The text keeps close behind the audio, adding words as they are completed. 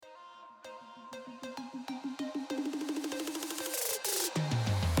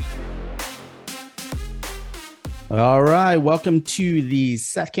All right. Welcome to the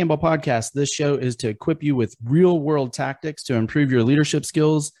Seth Campbell podcast. This show is to equip you with real world tactics to improve your leadership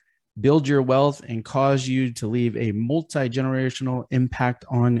skills, build your wealth, and cause you to leave a multi-generational impact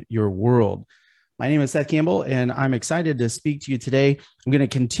on your world. My name is Seth Campbell, and I'm excited to speak to you today. I'm going to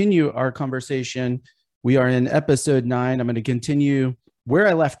continue our conversation. We are in episode 9. I'm going to continue where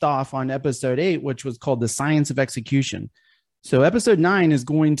I left off on episode 8, which was called The Science of Execution. So episode 9 is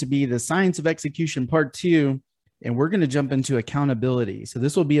going to be The Science of Execution Part 2. And we're going to jump into accountability. So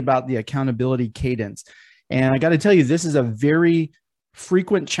this will be about the accountability cadence. And I got to tell you, this is a very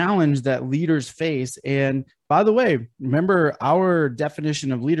frequent challenge that leaders face. And by the way, remember our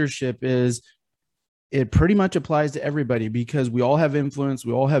definition of leadership is it pretty much applies to everybody because we all have influence.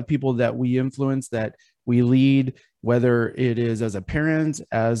 We all have people that we influence, that we lead, whether it is as a parent,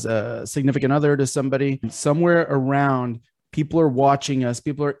 as a significant other to somebody, somewhere around. People are watching us.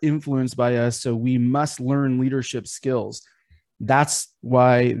 People are influenced by us. So we must learn leadership skills. That's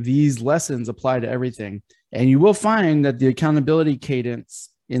why these lessons apply to everything. And you will find that the accountability cadence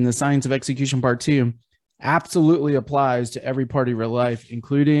in the Science of Execution Part 2 absolutely applies to every part of your life,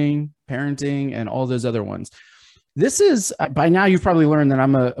 including parenting and all those other ones. This is, by now you've probably learned that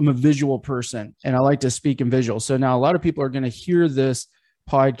I'm a visual person and I like to speak in visual. So now a lot of people are going to hear this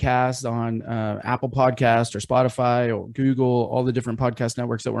podcast on Apple Podcast or Spotify or Google, all the different podcast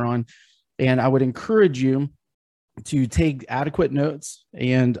networks that we're on. And I would encourage you to take adequate notes.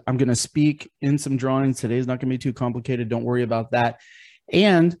 And I'm going to speak in some drawings. Today's not going to be too complicated. Don't worry about that.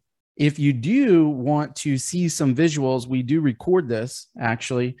 And if you do want to see some visuals, we do record this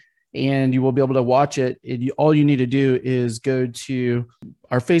actually, and you will be able to watch it. All you need to do is go to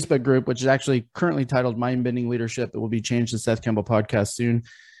our Facebook group, which is actually currently titled Mind Bending Leadership. It will be changed to Seth Campbell Podcast soon.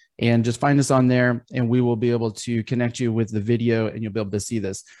 And just find us on there and we will be able to connect you with the video and you'll be able to see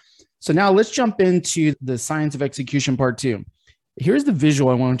this. So now let's jump into the Science of Execution Part 2. Here's the visual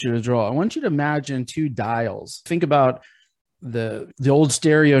I want you to draw. I want you to imagine 2 dials. Think about the old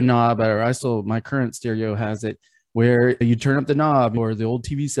stereo knob, or my current stereo has it, where you turn up the knob, or the old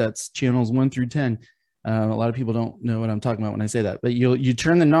TV sets, channels 1 through 10. A lot of people don't know what I'm talking about when I say that, but you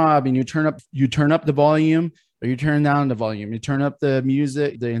turn the knob and you turn up the volume, or you turn down the volume. You turn up the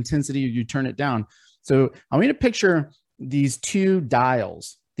music, the intensity, or you turn it down. So I want you to picture these 2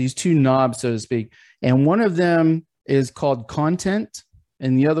 dials, these 2 knobs, so to speak. And one of them is called content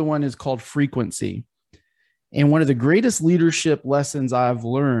and the other one is called frequency. And one of the greatest leadership lessons I've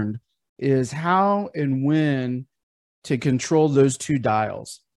learned is how and when to control those 2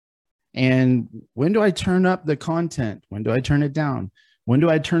 dials. And when do I turn up the content? When do I turn it down? When do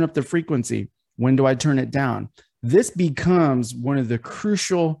I turn up the frequency? When do I turn it down? This becomes one of the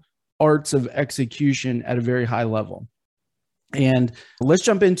crucial arts of execution at a very high level. And let's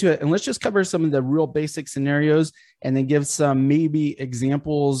jump into it and let's just cover some of the real basic scenarios and then give some maybe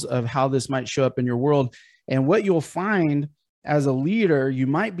examples of how this might show up in your world. And what you'll find as a leader, you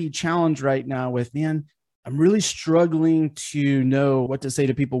might be challenged right now with, man, I'm really struggling to know what to say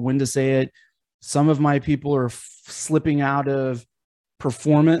to people, when to say it. Some of my people are slipping out of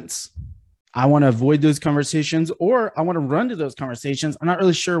performance. I want to avoid those conversations, or I want to run to those conversations. I'm not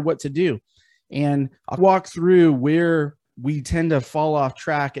really sure what to do. And I'll walk through where we tend to fall off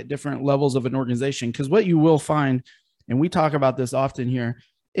track at different levels of an organization. Because what you will find, and we talk about this often here,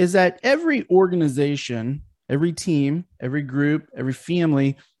 is that every organization, every team, every group, every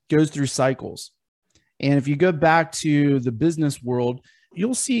family goes through cycles. And if you go back to the business world,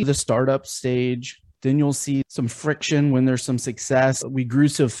 you'll see the startup stage. Then you'll see some friction when there's some success. We grew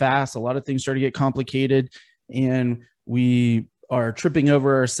so fast, a lot of things started to get complicated and we are tripping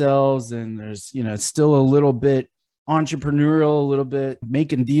over ourselves. And there's, it's still a little bit entrepreneurial, a little bit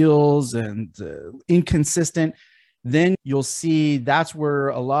making deals and inconsistent. Then you'll see that's where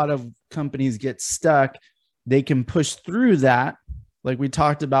a lot of companies get stuck. They can push through that. Like we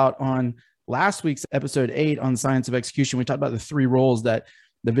talked about on last week's episode 8 on Science of Execution, we talked about the 3 roles that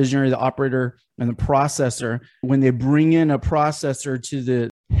the visionary, the operator, and the processor. When they bring in a processor to the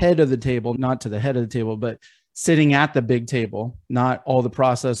head of the table, not to the head of the table, but sitting at the big table, not all the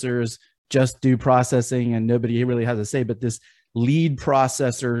processors just do processing and nobody really has a say, but this lead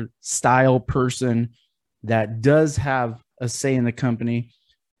processor style person that does have a say in the company,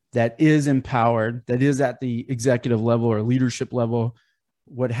 that is empowered, that is at the executive level or leadership level,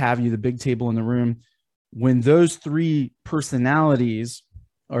 what have you, the big table in the room. When those 3 personalities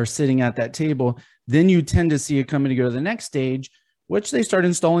are sitting at that table, then you tend to see a company go to the next stage, which they start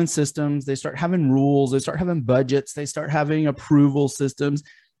installing systems, they start having rules, they start having budgets, they start having approval systems.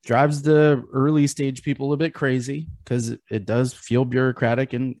 Drives the early stage people a little bit crazy because it does feel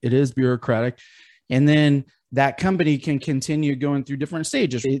bureaucratic, and it is bureaucratic. And then that company can continue going through different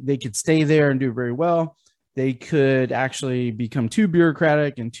stages. They could stay there and do very well. They could actually become too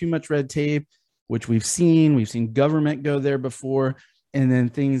bureaucratic and too much red tape, which we've seen. We've seen government go there before, and then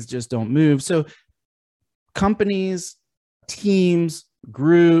things just don't move. So companies, teams,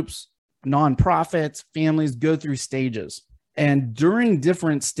 groups, nonprofits, families go through stages. And during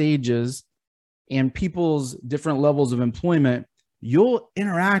different stages and people's different levels of employment, you'll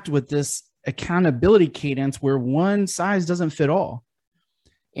interact with this accountability cadence where one size doesn't fit all.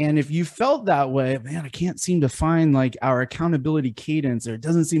 And if you felt that way, man, I can't seem to find like our accountability cadence, or it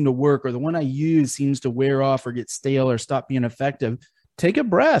doesn't seem to work, or the one I use seems to wear off or get stale or stop being effective, take a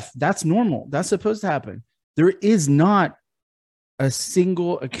breath. That's normal. That's supposed to happen. There is not a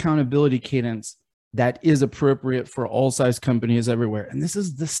single accountability cadence that is appropriate for all size companies everywhere. And this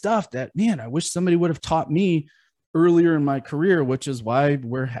is the stuff that, man, I wish somebody would have taught me earlier in my career, which is why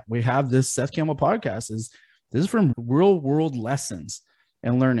we have this Seth Campbell podcast. This is from real world lessons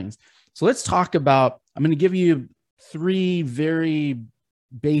and learnings. So let's talk about, I'm going to give you 3 very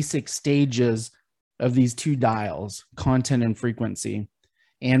basic stages of these 2 dials, content and frequency.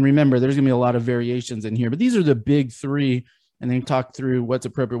 And remember, there's going to be a lot of variations in here, but these are the big 3, and then talk through what's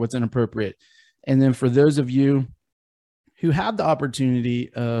appropriate, what's inappropriate. And then for those of you who have the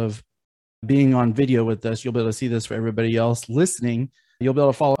opportunity of being on video with us, you'll be able to see this. For everybody else listening, you'll be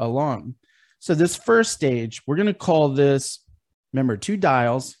able to follow along. So this first stage, we're going to call this, remember, 2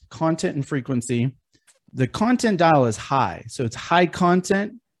 dials, content and frequency. The content dial is high. So it's high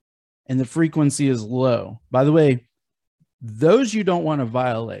content and the frequency is low. By the way, those you don't want to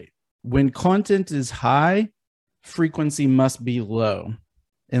violate. When content is high, frequency must be low.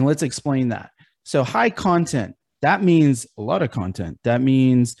 And let's explain that. So high content, that means a lot of content. That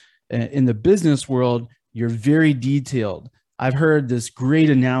means in the business world, you're very detailed. I've heard this great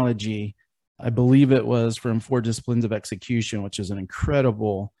analogy. I believe it was from 4 Disciplines of Execution, which is an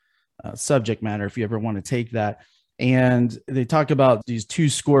incredible subject matter if you ever want to take that. And they talk about these 2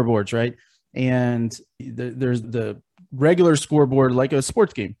 scoreboards, right? And there's the regular scoreboard, like a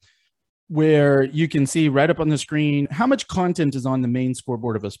sports game, where you can see right up on the screen how much content is on the main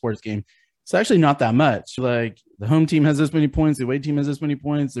scoreboard of a sports game. It's actually not that much. Like the home team has this many points, the away team has this many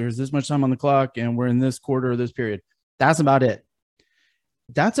points, there's this much time on the clock, and we're in this quarter or this period. That's about it.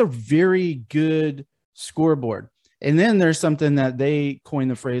 That's a very good scoreboard. And then there's something that they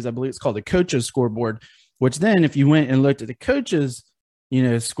coined the phrase, I believe it's called the coach's scoreboard, which then if you went and looked at the coach's,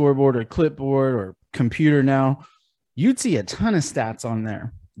 scoreboard or clipboard or computer now, you'd see a ton of stats on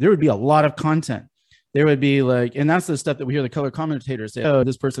there. There would be a lot of content. There would be like, and that's the stuff that we hear the color commentators say, oh,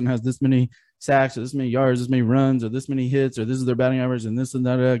 this person has this many sacks, or this many yards, this many runs, or this many hits, or this is their batting average, and this and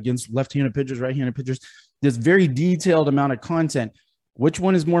that against left-handed pitchers, right-handed pitchers. This very detailed amount of content. Which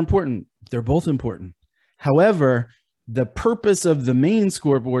one is more important? They're both important. However, the purpose of the main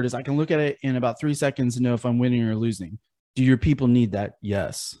scoreboard is I can look at it in about 3 seconds to know if I'm winning or losing. Do your people need that?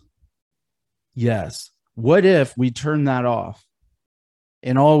 Yes. Yes. What if we turn that off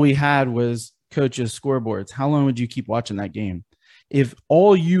and all we had was coaches' scoreboards? How long would you keep watching that game? If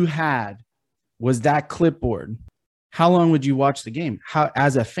all you had was that clipboard, how long would you watch the game? How,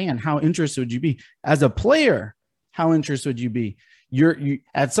 as a fan, how interested would you be? As a player, how interested would you be? You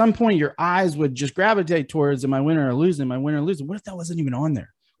at some point, your eyes would just gravitate towards, am I winning or losing? Am I winning or losing? What if that wasn't even on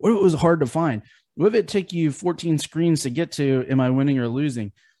there? What if it was hard to find? What if it took you 14 screens to get to, am I winning or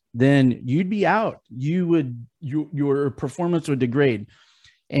losing? Then you'd be out. Your performance would degrade.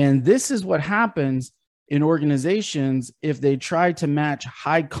 And this is what happens in organizations if they try to match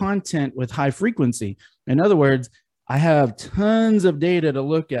high content with high frequency. In other words, I have tons of data to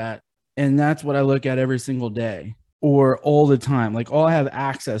look at, and that's what I look at every single day or all the time. Like all I have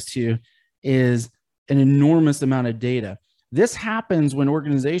access to is an enormous amount of data. This happens when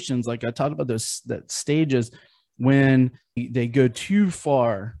organizations, like I talked about that stages, when they go too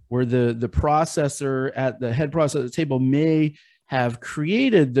far, where the processor at the head processor table may have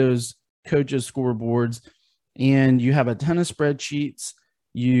created those coaches scoreboards, and you have a ton of spreadsheets,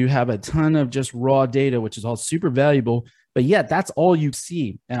 you have a ton of just raw data, which is all super valuable, but yet that's all you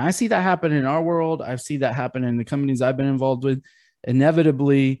see. And I see that happen in our world. I see that happen in the companies I've been involved with.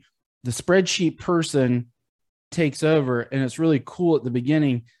 Inevitably, the spreadsheet person takes over, and it's really cool at the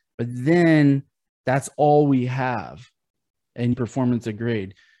beginning, but then that's all we have, and performance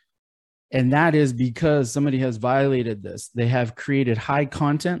degrade. And that is because somebody has violated this. They have created high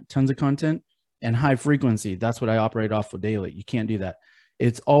content, tons of content, and high frequency. That's what I operate off of daily. You can't do that.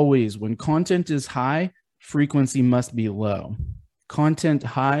 It's always when content is high, frequency must be low. Content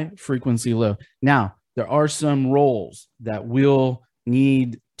high, frequency low. Now, there are some roles that will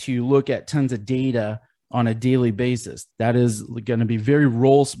need to look at tons of data on a daily basis. That is going to be very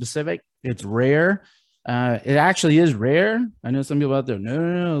role specific. It's rare. It actually is rare. I know some people out there,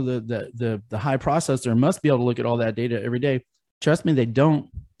 no, the high processor must be able to look at all that data every day. Trust me, they don't.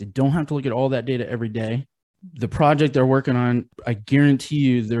 They don't have to look at all that data every day. The project they're working on, I guarantee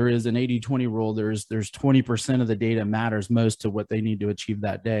you there is an 80-20 rule. There's 20% of the data matters most to what they need to achieve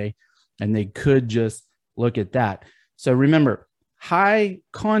that day. And they could just look at that. So remember, high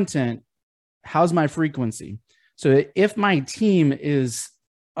content, how's my frequency? So if my team is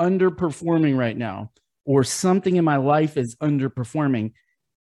underperforming right now, or something in my life is underperforming,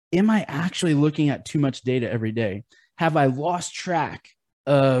 am I actually looking at too much data every day? Have I lost track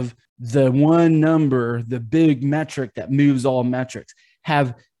of the one number, the big metric that moves all metrics?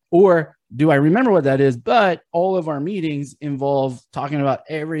 Or do I remember what that is, but all of our meetings involve talking about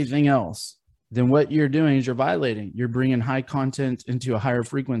everything else? Then what you're doing is you're violating. You're bringing high content into a higher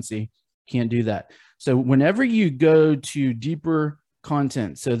frequency. Can't do that. So whenever you go to deeper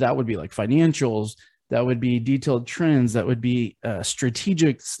content, so that would be like financials, that would be detailed trends, that would be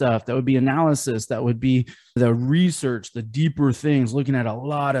strategic stuff, that would be analysis, that would be the research, the deeper things, looking at a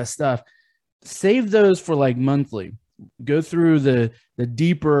lot of stuff. Save those for like monthly. Go through the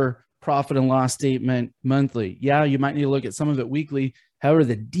deeper profit and loss statement monthly. Yeah, you might need to look at some of it weekly. However,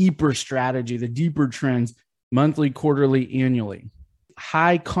 the deeper strategy, the deeper trends, monthly, quarterly, annually.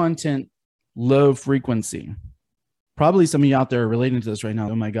 High content, low frequency. Probably some of you out there are relating to this right now.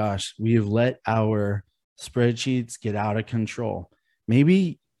 Oh my gosh, we have let our spreadsheets get out of control.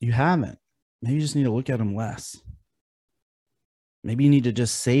 Maybe you haven't. Maybe you just need to look at them less. Maybe you need to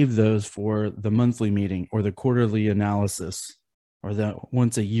just save those for the monthly meeting or the quarterly analysis or the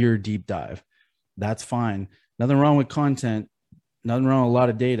once a year deep dive. That's fine. Nothing wrong with content. Nothing wrong with a lot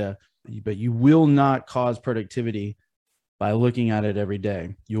of data, but you will not cause productivity by looking at it every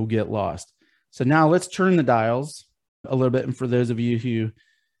day. You'll get lost. So now let's turn the dials a little bit. And for those of you who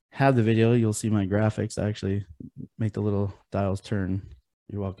have the video, you'll see my graphics. I actually make the little dials turn.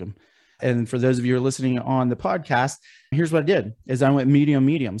 You're welcome. And for those of you who are listening on the podcast, here's what I did is I went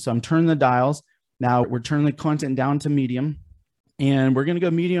medium. So I'm turning the dials. Now we're turning the content down to medium and we're going to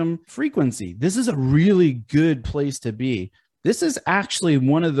go medium frequency. This is a really good place to be. This is actually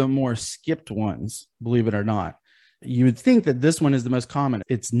one of the more skipped ones, believe it or not. You would think that this one is the most common.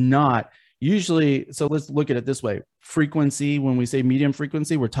 It's not. Usually, so let's look at it this way. Frequency, when we say medium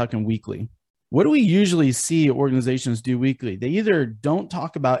frequency, we're talking weekly. What do we usually see organizations do weekly? They either don't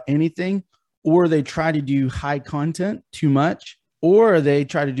talk about anything, or they try to do high content too much, or they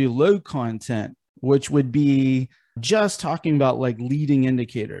try to do low content, which would be just talking about like leading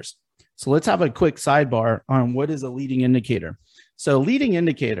indicators. So let's have a quick sidebar on what is a leading indicator. So leading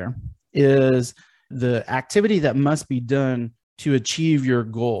indicator is the activity that must be done to achieve your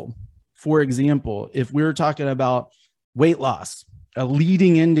goal. For example, if we're talking about weight loss, a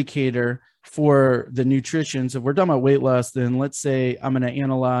leading indicator for the nutrition. So if we're talking about weight loss, then let's say I'm going to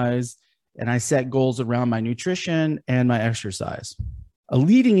analyze and I set goals around my nutrition and my exercise. A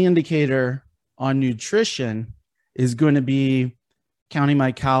leading indicator on nutrition is going to be counting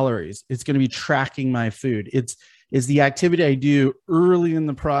my calories. It's going to be tracking my food. It's the activity I do early in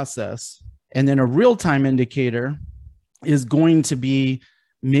the process. And then a real-time indicator is going to be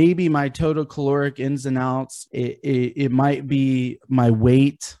maybe my total caloric ins and outs. It might be my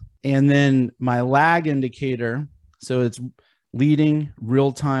weight. And then my lag indicator. So it's leading,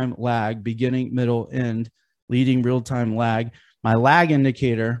 real-time, lag, beginning, middle, end, leading, real-time, lag. My lag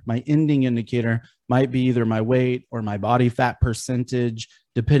indicator, my ending indicator might be either my weight or my body fat percentage,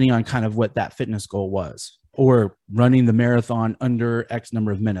 depending on kind of what that fitness goal was, or running the marathon under X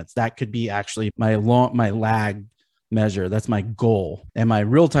number of minutes. That could be actually my lag measure. That's my goal. And my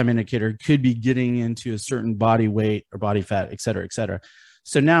real-time indicator could be getting into a certain body weight or body fat, et cetera, et cetera.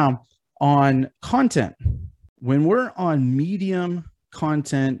 So now on content, when we're on medium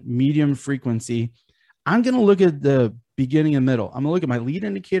content, medium frequency, I'm going to look at the beginning and middle. I'm going to look at my lead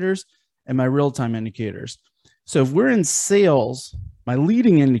indicators and my real-time indicators. So if we're in sales, my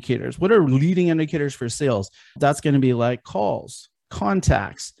leading indicators, what are leading indicators for sales? That's going to be like calls,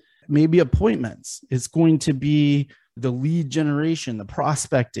 contacts, maybe appointments. It's going to be the lead generation, the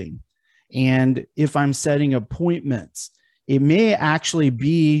prospecting. And if I'm setting appointments, it may actually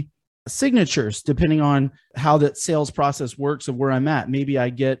be signatures, depending on how that sales process works of where I'm at. Maybe I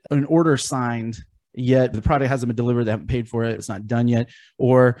get an order signed, yet the product hasn't been delivered, they haven't paid for it, it's not done yet.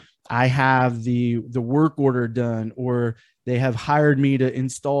 Or I have the work order done, or they have hired me to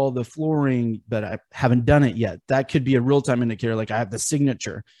install the flooring, but I haven't done it yet. That could be a real-time indicator, like I have the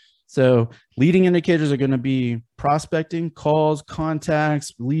signature. So leading indicators are going to be prospecting, calls,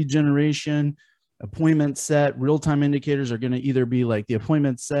 contacts, lead generation, appointment set. Real-time indicators are going to either be like the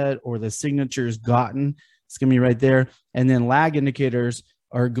appointment set or the signatures gotten. It's going to be right there. And then lag indicators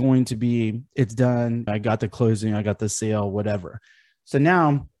are going to be, it's done. I got the closing, I got the sale, whatever. So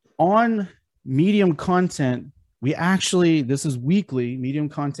now on medium content, this is weekly, medium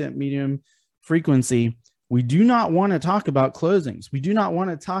content, medium frequency. We do not want to talk about closings. We do not want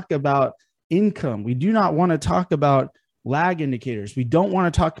to talk about income. We do not want to talk about lag indicators. We don't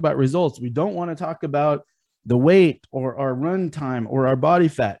want to talk about results. We don't want to talk about the weight or our run time or our body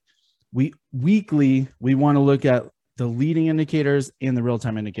fat. Weekly, we want to look at the leading indicators and the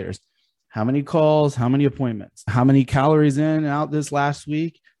real-time indicators. How many calls, how many appointments, how many calories in and out this last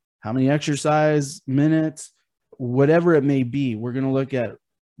week, how many exercise minutes, whatever it may be. We're going to look at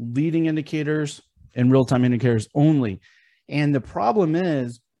leading indicators and real-time indicators only. And the problem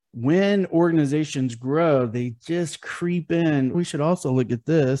is when organizations grow, they just creep in. We should also look at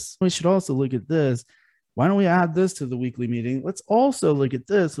this. We should also look at this. Why don't we add this to the weekly meeting? Let's also look at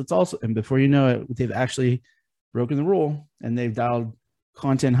this. And before you know it, they've actually broken the rule and they've dialed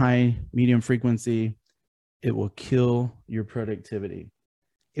content high, medium frequency. It will kill your productivity.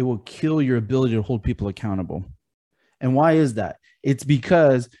 It will kill your ability to hold people accountable. And why is that? It's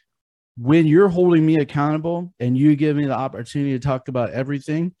because when you're holding me accountable and you give me the opportunity to talk about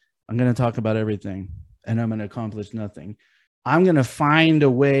everything, I'm going to talk about everything and I'm going to accomplish nothing. I'm going to find a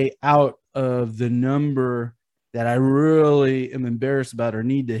way out of the number that I really am embarrassed about or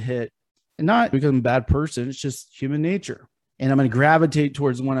need to hit. And not because I'm a bad person, it's just human nature. And I'm going to gravitate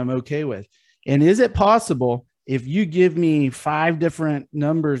towards one I'm okay with. And is it possible if you give me 5 different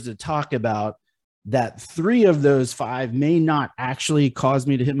numbers to talk about, that 3 of those 5 may not actually cause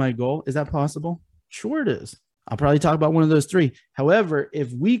me to hit my goal? Is that possible? Sure it is. I'll probably talk about one of those 3. However,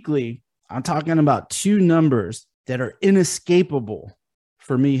 if weekly, I'm talking about 2 numbers that are inescapable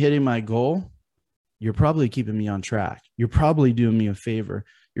for me hitting my goal, you're probably keeping me on track. You're probably doing me a favor.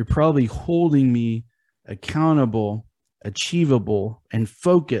 You're probably holding me accountable, achievable, and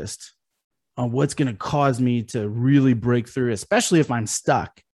focused on what's going to cause me to really break through, especially if I'm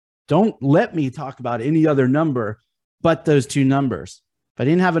stuck. Don't let me talk about any other number but those 2 numbers. If I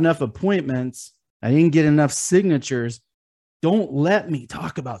didn't have enough appointments, I didn't get enough signatures, don't let me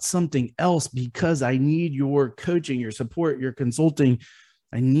talk about something else because I need your coaching, your support, your consulting.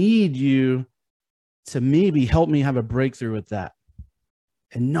 I need you to maybe help me have a breakthrough with that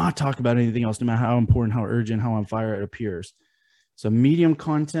and not talk about anything else, no matter how important, how urgent, how on fire it appears. So medium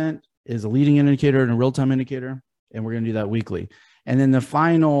content is a leading indicator and a real-time indicator, and we're going to do that weekly. And then the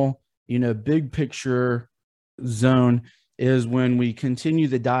final, big picture zone is when we continue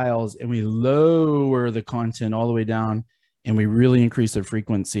the dials and we lower the content all the way down and we really increase the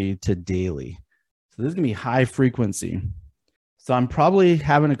frequency to daily. So this is going to be high frequency. So I'm probably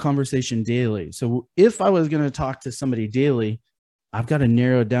having a conversation daily. So if I was going to talk to somebody daily, I've got to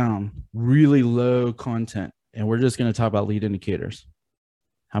narrow down really low content. And we're just going to talk about lead indicators.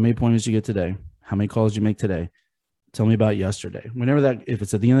 How many appointments you get today? How many calls you make today? Tell me about yesterday. If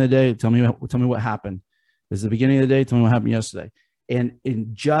it's at the end of the day, tell me what happened. If it's the beginning of the day, tell me what happened yesterday. And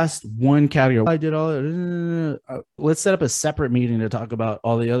in just one category, I did all. Let's set up a separate meeting to talk about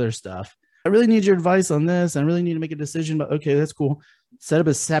all the other stuff. I really need your advice on this. I really need to make a decision, but okay, that's cool. Set up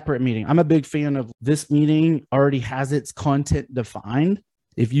a separate meeting. I'm a big fan of this meeting already has its content defined.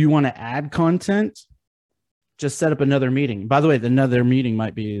 If you want to add content, just set up another meeting. By the way, another meeting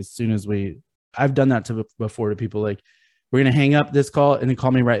might be as soon as I've done that before to people like, we're going to hang up this call and then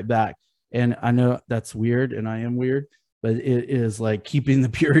call me right back. And I know that's weird and I am weird, but it is like keeping the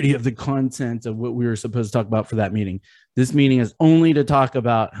purity of the content of what we were supposed to talk about for that meeting. This meeting is only to talk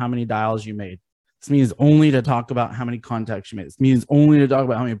about how many dials you made. This meeting is only to talk about how many contacts you made. This meeting is only to talk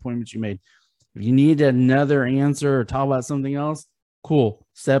about how many appointments you made. If you need another answer or talk about something else, cool.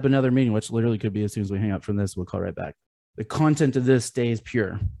 Set up another meeting, which literally could be as soon as we hang up from this, we'll call right back. The content of this stays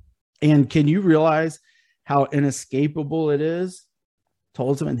pure. And can you realize how inescapable it is?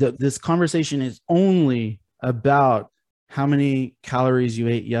 This conversation is only about how many calories you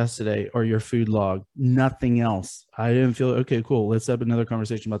ate yesterday or your food log, nothing else. I didn't feel, okay, cool. Let's have another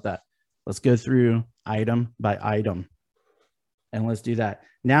conversation about that. Let's go through item by item and let's do that.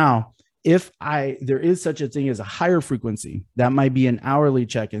 Now, if there is such a thing as a higher frequency, that might be an hourly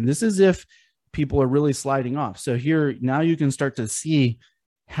check-in. This is if people are really sliding off. So here, now you can start to see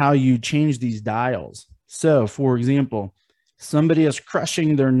how you change these dials. So for example, somebody is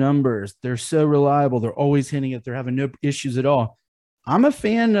crushing their numbers. They're so reliable. They're always hitting it. They're having no issues at all. I'm a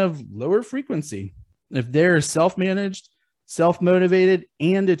fan of lower frequency. If they're self-managed, self-motivated,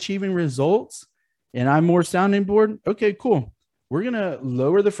 and achieving results, and I'm more sounding board, okay, cool. we're going to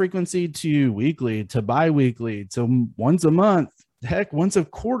lower the frequency to weekly, to bi-weekly, to once a month, heck, once a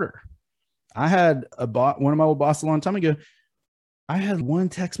quarter. I had one of my old bosses a long time ago. I had one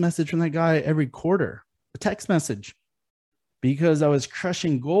text message from that guy every quarter, a text message, because I was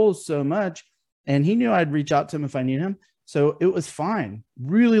crushing goals so much. And he knew I'd reach out to him if I need him. So it was fine,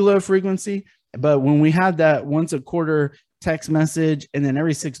 really low frequency. But when we had that once a quarter text message, and then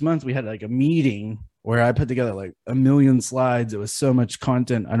every 6 months we had like a meeting where I put together like 1 million slides. It was so much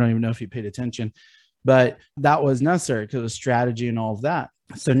content. I don't even know if you paid attention, but that was necessary because of strategy and all of that.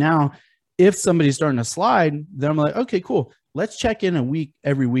 So now if somebody's starting to slide, then I'm like, okay, cool. Let's check in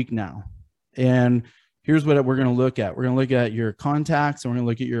every week now. And here's what we're going to look at. We're going to look at your contacts, and we're going to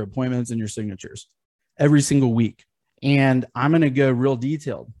look at your appointments and your signatures every single week. And I'm going to go real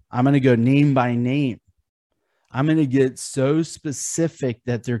detailed. I'm going to go name by name. I'm going to get so specific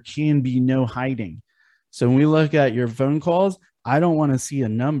that there can be no hiding. So when we look at your phone calls, I don't want to see a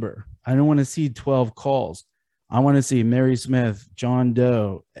number. I don't want to see 12 calls. I want to see Mary Smith, John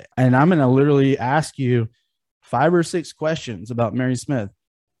Doe. And I'm going to literally ask you 5 or 6 questions about Mary Smith.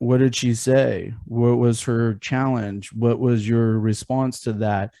 What did she say? What was her challenge? What was your response to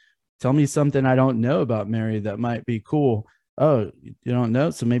that? Tell me something I don't know about Mary that might be cool. Oh, you don't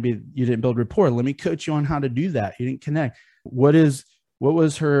know? So maybe you didn't build rapport. Let me coach you on how to do that. You didn't connect. What's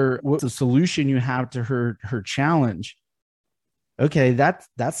the solution you have to her challenge? Okay,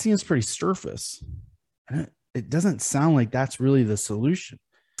 that seems pretty surface. It doesn't sound like that's really the solution.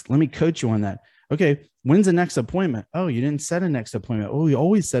 Let me coach you on that. Okay, when's the next appointment? Oh, you didn't set a next appointment. Oh, we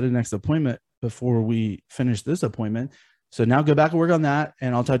always set a next appointment before we finish this appointment. So now go back and work on that,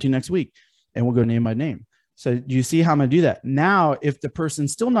 and I'll talk to you next week, and we'll go name by name. So you see how I'm going to do that. Now, if the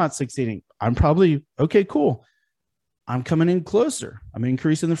person's still not succeeding, I'm probably, okay, cool. I'm coming in closer. I'm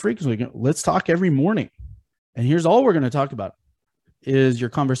increasing the frequency. Let's talk every morning. And here's all we're going to talk about is your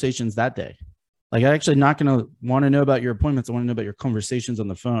conversations that day. Like, I'm actually not going to want to know about your appointments. I want to know about your conversations on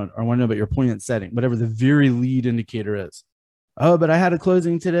the phone, or I want to know about your appointment setting, whatever the very lead indicator is. Oh, but I had a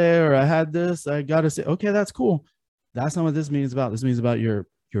closing today, or I had this. I got to say, okay, that's cool. That's not what this means about. This means about your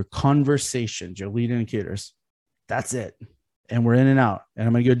conversations, your lead indicators. That's it. And we're in and out. And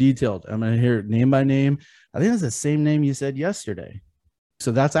I'm going to go detailed. I'm going to hear name by name. I think it's the same name you said yesterday.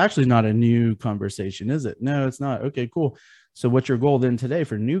 So that's actually not a new conversation, is it? No, it's not. Okay, cool. So what's your goal then today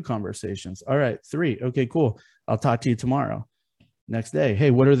for new conversations? All right, 3. Okay, cool. I'll talk to you tomorrow. Next day.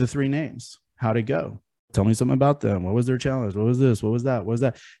 Hey, what are the 3 names? How'd it go? Tell me something about them. What was their challenge? What was this? What was that? What was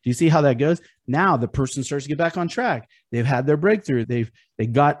that? Do you see how that goes? Now the person starts to get back on track. They've had their breakthrough. They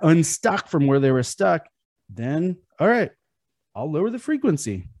got unstuck from where they were stuck. Then, all right, I'll lower the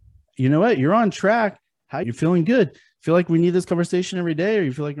frequency. You know what? You're on track. How you feeling? Good. Feel like we need this conversation every day, or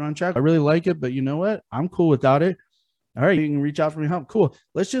you feel like you're on track? I really like it, but you know what? I'm cool without it. All right, you can reach out for me. Help. Cool.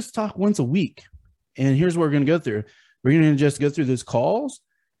 Let's just talk once a week. And here's what we're going to go through. We're going to just go through those calls,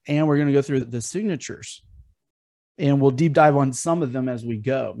 and we're going to go through the signatures. And we'll deep dive on some of them as we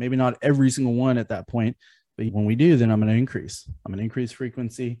go. Maybe not every single one at that point, but when we do, then I'm going to increase. I'm going to increase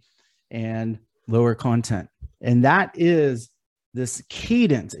frequency and lower content. And that is this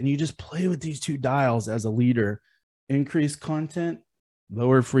cadence. And you just play with these 2 dials as a leader. Increase content,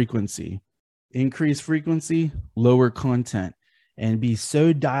 lower frequency. Increase frequency, lower content. And be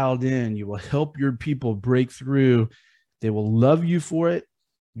so dialed in. You will help your people break through. They will love you for it.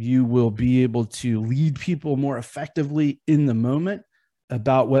 You will be able to lead people more effectively in the moment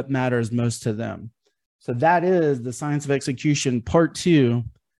about what matters most to them. So that is the Science of Execution, part 2,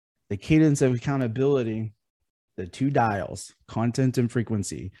 the cadence of accountability, the 2 dials, content and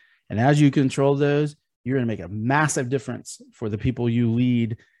frequency. And as you control those, you're going to make a massive difference for the people you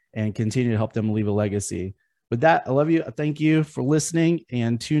lead and continue to help them leave a legacy. With that, I love you. Thank you for listening,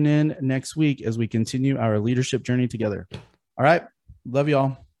 and tune in next week as we continue our leadership journey together. All right. Love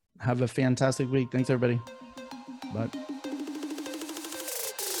y'all. Have a fantastic week. Thanks, everybody. Bye.